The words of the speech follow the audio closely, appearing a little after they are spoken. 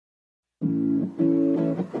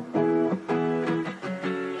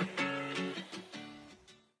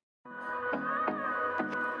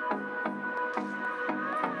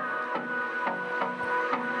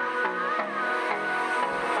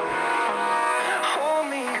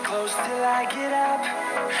close till I get up.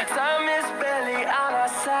 Time is barely on our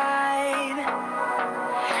side.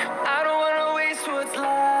 I don't wanna waste what's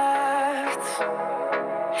left.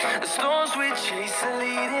 The storms we chase are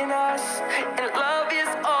leading us, and love is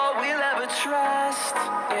all we'll ever trust.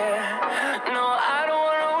 Yeah, no, I don't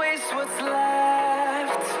wanna waste what's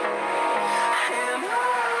left. And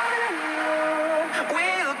on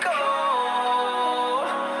we'll go,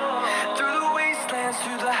 through the wastelands,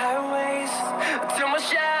 through the highways, till my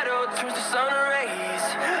shadow turns to sun rays.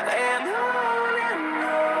 And on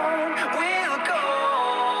we'll go,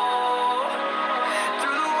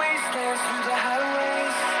 through the wastelands, through the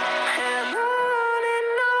highways. And on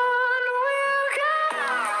we'll go.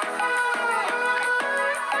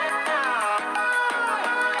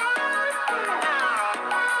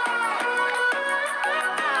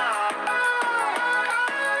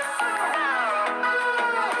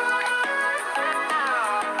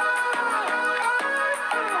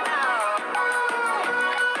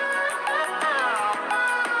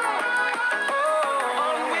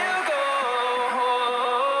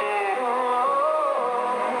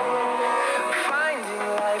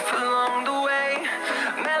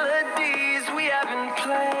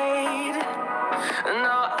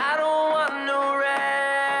 No, I don't want no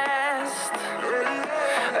rest.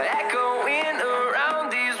 Echoing around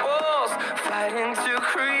these walls, fighting to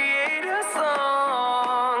create a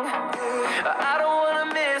song. I don't wanna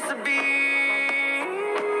miss a beat.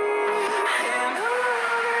 And on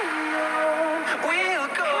we'll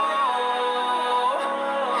go,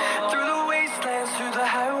 through the wastelands, through the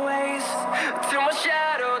highways, till my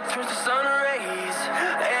shadow turns to sun rays.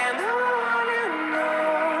 And on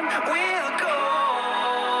we'll go,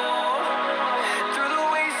 through the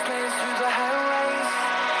wastelands, through the highways.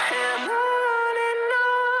 And on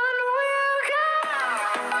we'll go.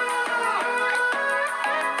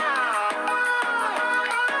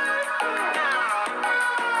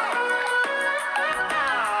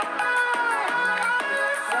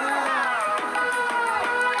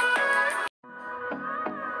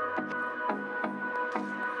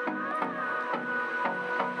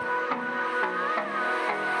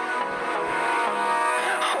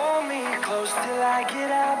 Hold me close till I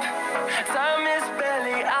get up. Time is